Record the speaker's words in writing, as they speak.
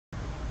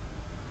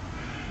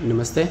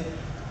Namaste.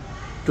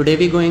 Today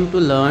we are going to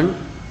learn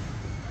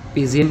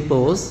pigeon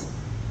pose.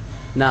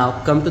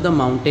 Now come to the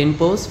mountain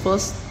pose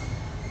first.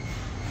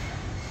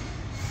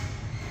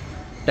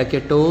 Tuck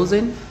your toes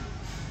in,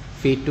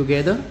 feet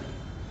together,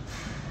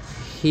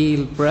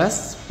 heel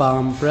press,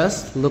 palm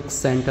press, look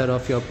center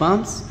of your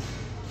palms.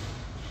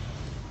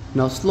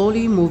 Now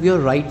slowly move your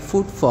right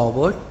foot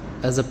forward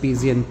as a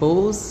pigeon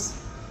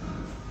pose.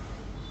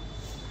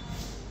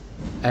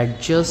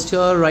 Adjust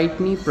your right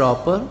knee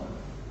proper.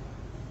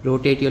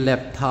 Rotate your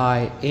left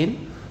thigh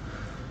in.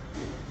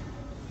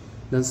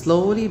 Then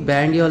slowly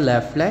bend your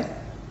left leg.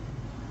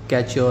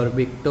 Catch your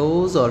big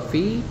toes or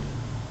feet.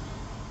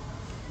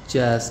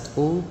 Just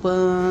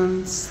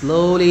open.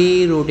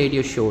 Slowly rotate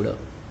your shoulder.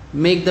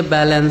 Make the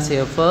balance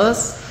here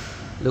first.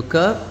 Look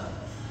up.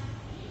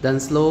 Then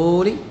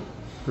slowly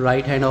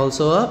right hand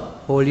also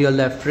up. Hold your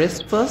left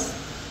wrist first.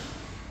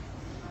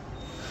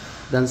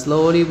 Then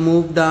slowly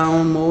move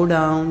down, more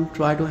down.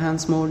 Try to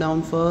hands more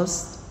down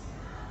first.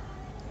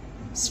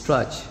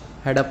 Stretch.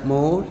 Head up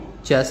more.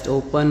 Chest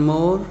open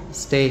more.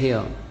 Stay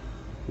here.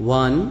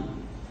 1,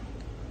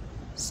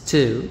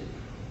 2,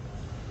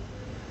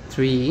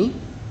 3,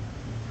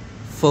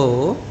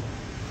 4,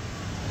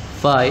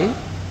 5,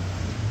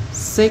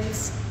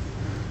 6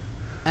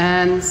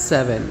 and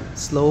 7.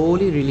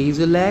 Slowly release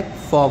your leg.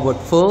 Forward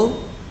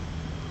fold.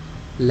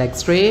 Leg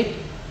straight.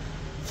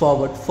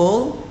 Forward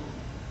fold.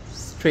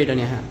 Straighten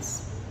your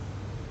hands.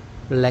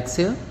 Relax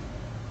here.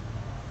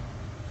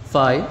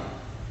 5,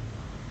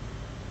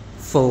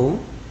 4,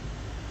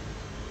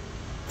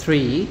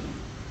 3,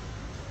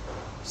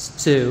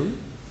 2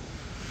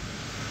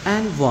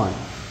 and 1.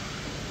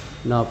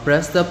 Now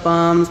press the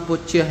palms,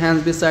 put your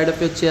hands beside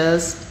of your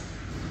chest,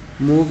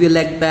 move your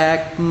leg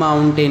back,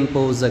 mountain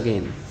pose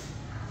again.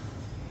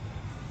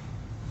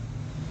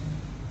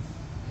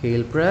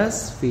 Heel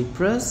press, feet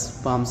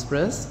press, palms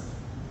press.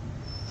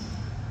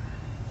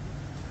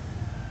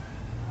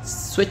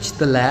 Switch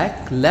the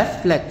leg,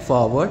 left leg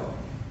forward,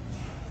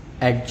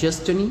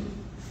 adjust your knee.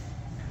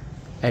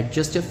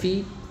 Adjust your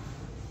feet.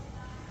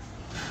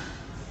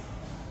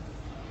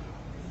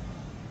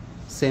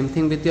 Same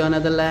thing with your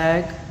another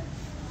leg.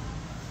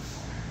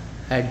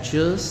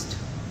 Adjust.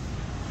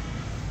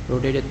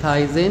 Rotate your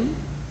thighs in.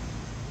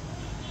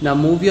 Now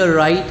move your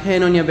right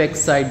hand on your back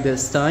side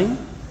this time.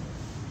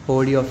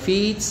 Hold your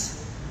feet.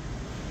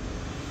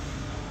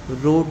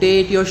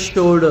 Rotate your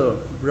shoulder.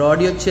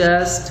 Broad your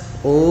chest.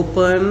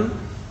 Open.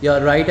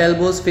 Your right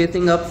elbows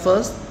facing up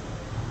first.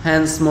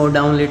 Hands more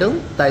down little.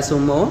 Thighs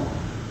more.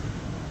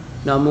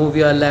 Now move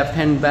your left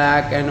hand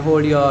back and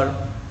hold your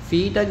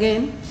feet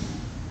again.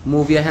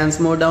 Move your hands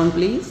more down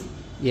please.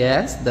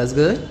 Yes, that's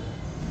good.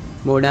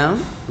 More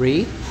down.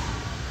 Breathe.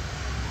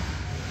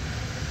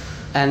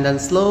 And then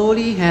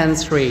slowly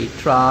hands straight.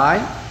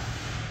 Try.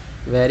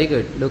 Very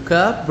good. Look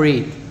up.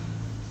 Breathe.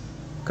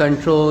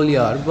 Control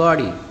your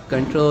body.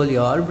 Control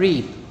your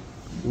breathe.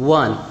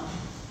 1,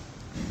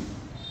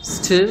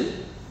 2,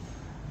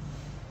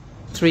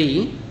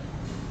 3,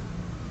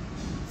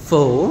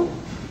 4,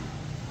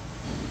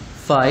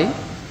 5.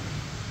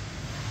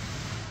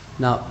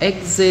 Now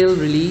exhale,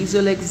 release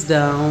your legs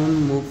down,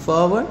 move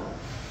forward,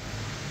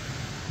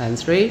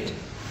 hands straight.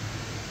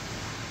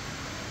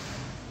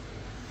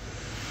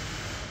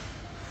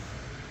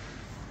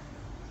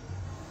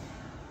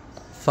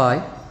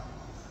 Five,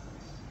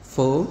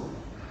 4,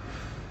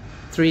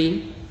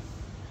 3,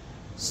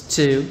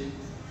 2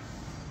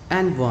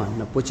 and 1.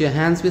 Now put your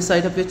hands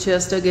beside of your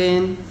chest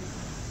again.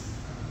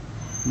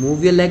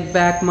 Move your leg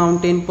back,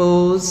 mountain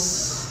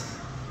pose.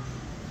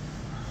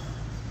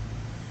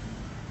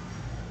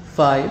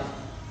 5,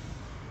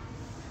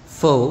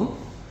 4,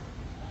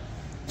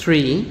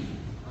 3,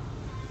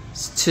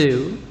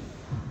 2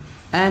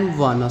 and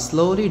 1. Now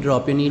slowly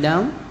drop your knee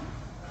down.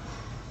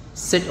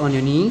 Sit on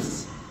your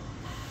knees.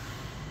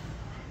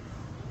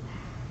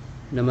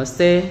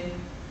 Namaste.